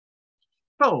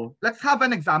So let's have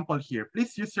an example here.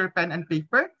 Please use your pen and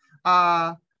paper.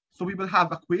 So we will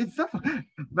have a quiz.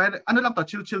 But ano lang to,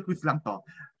 chill quiz lang to.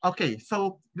 Okay,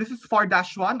 so this is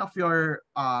 4-1 of your,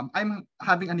 I'm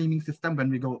having a naming system when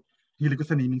we go, hilig ko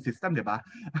sa naming system, di ba?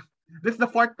 This is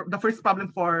the first problem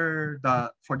for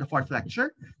the fourth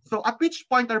lecture. So at which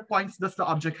point or points does the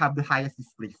object have the highest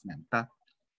displacement?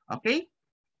 Okay?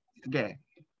 Sige.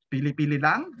 Pili-pili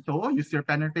lang. So use your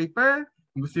pen and paper.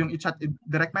 Kung gusto yung i-chat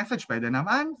direct message, pwede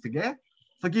naman. Sige.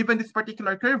 So given this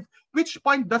particular curve, which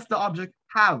point does the object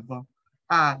have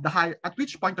at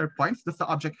which point or points does the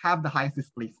object have the highest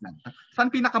displacement? Saan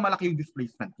pinakamalaki yung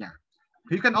displacement niya?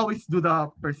 You can always do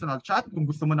the personal chat kung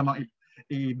gusto mo namang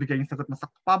ibigay yung sagot mo sa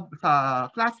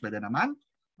class, pwede naman.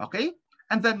 Okay?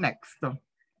 And then next.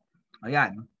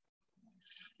 Ayan.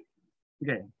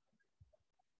 Sige.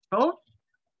 So,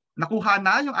 nakuha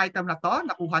na yung item na to.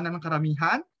 Nakuha na ng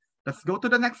karamihan. Let's go to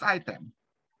the next item.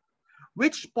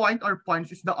 Which point or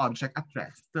points is the object at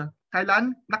rest?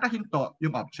 Kailan nakahinto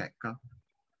yung object?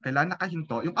 Kailan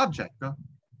nakahinto yung object?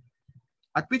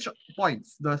 At which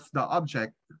points does the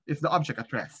object at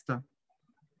rest?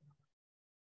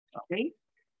 Okay?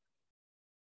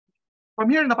 From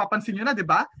here, napapansin nyo na, di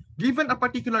ba? Given a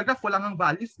particular graph, walang ang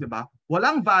values, di ba?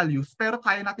 Walang values, pero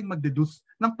kaya nating mag-deduce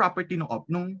ng property ng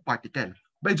particle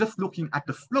by just looking at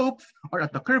the slopes or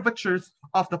at the curvatures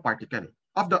of the particle.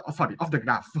 Of the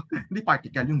graph. Hindi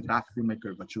particle, yung graph, yung may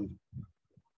curvature.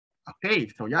 Okay,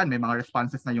 so yan, may mga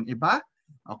responses na yung iba.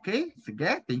 Okay,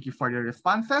 sige, thank you for your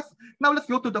responses. Now let's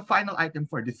go to the final item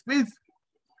for this quiz.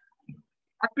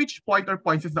 At which point or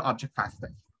points is the object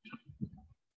fastest?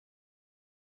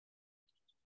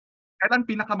 Kailan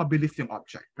pinakamabilis yung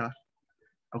object?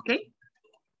 Okay?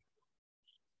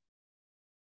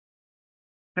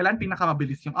 Kailan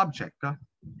pinakamabilis yung object? Sa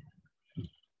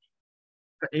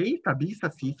A, sa B, sa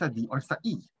C, sa D, or sa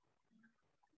E?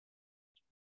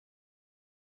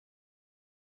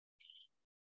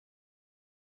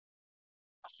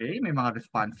 Okay, may mga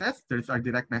responses. There's our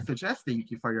direct messages.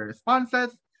 Thank you for your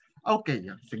responses. Okay,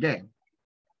 sige.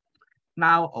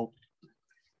 Now,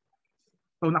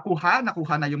 so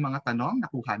nakuha na yung mga tanong.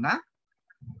 Nakuha na?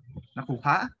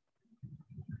 Nakuha?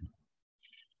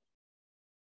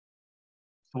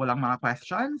 So walang mga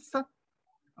questions?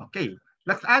 Okay,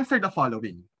 let's answer the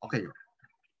following. Okay,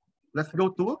 let's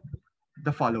go to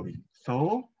the following.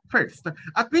 So, first,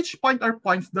 at which point or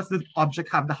points does the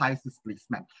object have the highest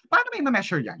displacement? Paano mo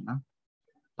i-measure yan?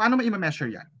 Paano mo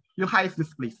i-measure yan? Yung highest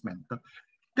displacement.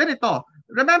 Ganito,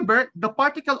 remember, the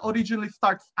particle originally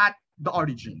starts at the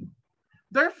origin.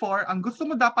 Therefore, ang gusto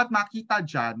mo dapat makita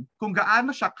dyan kung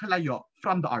gaano siya kalayo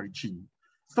from the origin.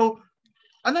 So,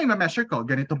 ano yung ma-measure ko?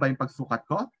 Ganito ba yung pagsukat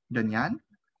ko? Ganyan?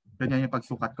 Ganyan yung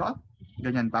pagsukat ko?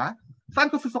 Ganyan ba?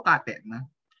 Saan ko susukatin?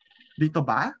 Dito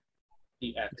ba?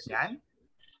 Ganyan?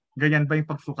 Ganyan ba yung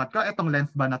pagsukat ko? Itong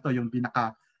lens ba na to yung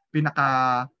pinaka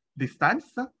distance?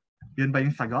 Yun ba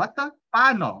yung sagot?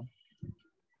 Paano?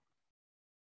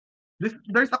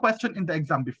 There's a question in the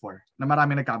exam before na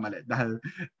marami nagkamali dahil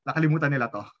nakalimutan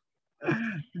nila to.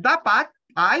 Dapat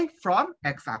ay from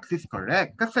x-axis,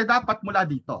 correct. Kasi dapat mula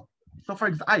dito. So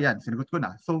for example, ayan, sinagot ko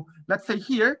na. So let's say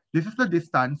here, this is the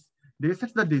distance, this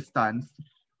is the distance.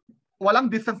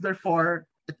 Walang distance, therefore,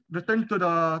 it return to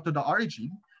the origin.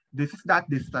 This is that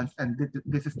distance and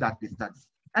this is that distance.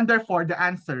 And therefore, the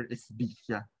answer is B.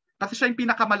 Yeah. Kasi siya yung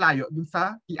pinakamalayo dun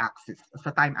sa t-axis, sa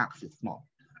time axis mo.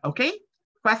 Okay?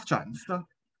 Questions?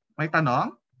 May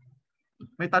tanong?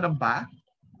 May tanong ba?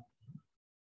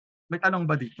 May tanong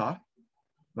ba dito?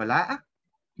 Wala?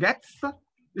 Gets?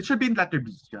 It should be in letter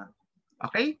B. Yeah.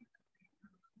 Okay?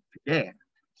 Sige.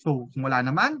 So, kung wala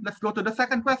naman, let's go to the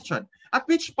second question. At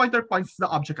which point or points is the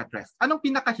object at rest? Anong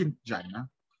pinaka-hint dyan?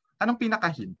 Anong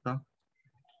pinaka-hint?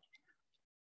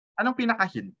 Anong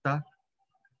pinaka-hint?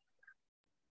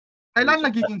 Kailan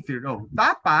nagiging zero?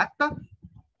 Dapat,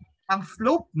 ang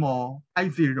slope mo ay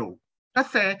zero.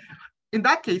 Kasi, in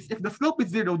that case, if the slope is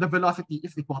zero, the velocity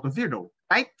is equal to zero.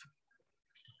 Right?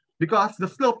 Because the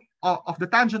slope of the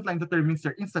tangent line determines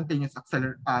your instantaneous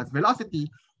velocity,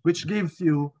 which gives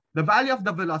you the value of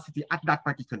the velocity at that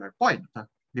particular point.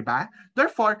 Diba?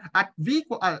 Therefore,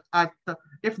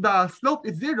 if the slope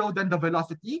is zero, then the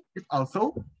velocity is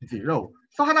also zero.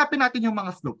 So, hanapin natin yung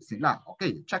mga slopes nila.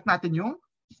 Okay, check natin yung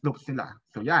slopes nila.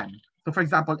 So, yan. So, for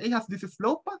example, A has this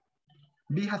slope,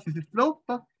 B has this slope,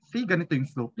 C, ganito yung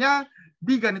slope niya,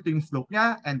 D, ganito yung slope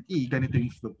niya, and E, ganito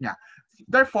yung slope niya.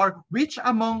 Therefore, which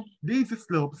among these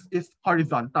slopes is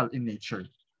horizontal in nature?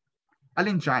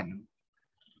 Alin dyan?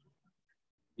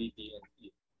 B, D, and E.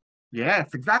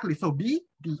 Yes, exactly. So B,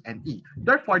 D, and E.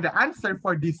 Therefore, the answer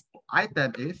for this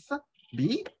item is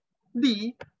B,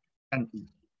 D, and E.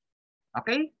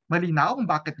 Okay? Malinaw kung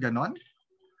bakit ganon?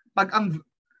 Pag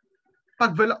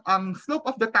ang slope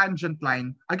of the tangent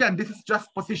line, again, this is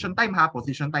just position time ha,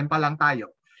 position time pa lang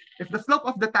tayo. If the slope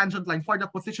of the tangent line for the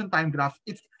position time graph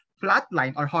is flat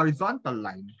line or horizontal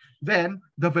line, then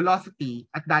the velocity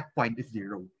at that point is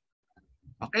 0.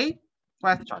 Okay?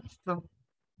 Questions? So,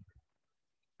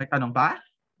 may tanong ba?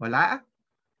 Wala?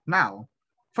 Now,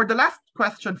 for the last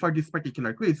question for this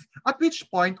particular quiz, at which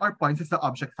point or points is the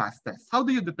object fastest? How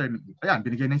do you determine it? Ayan,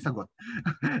 binigay na yung sagot.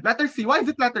 Letter C. Why is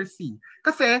it letter C?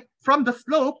 Kasi from the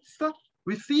slopes,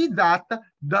 we see that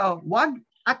the one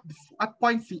at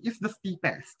point C is the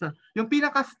steepest. Yung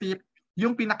pinaka-steep,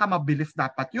 yung pinaka-mabilis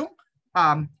dapat yung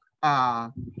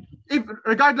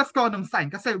regardless ko anong sign,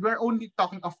 kasi we're only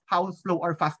talking of how slow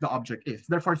or fast the object is.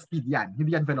 Therefore, speed yan,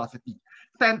 hindi yan velocity.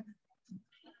 Then,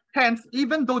 hence,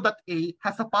 even though that A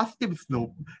has a positive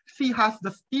slope, C has the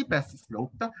steepest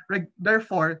slope.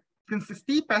 Therefore, since the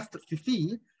steepest si C,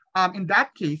 in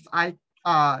that case,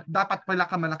 dapat pala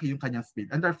kamalaki yung kanyang speed.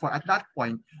 And therefore, at that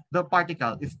point, the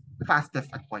particle is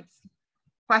fastest at point C.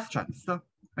 Questions? So,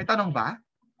 may tanong ba?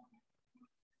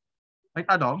 May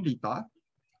tanong dito?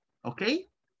 Okay?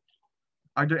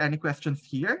 Are there any questions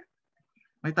here?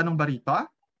 May tanong ba rito?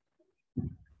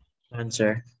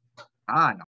 Answer. No.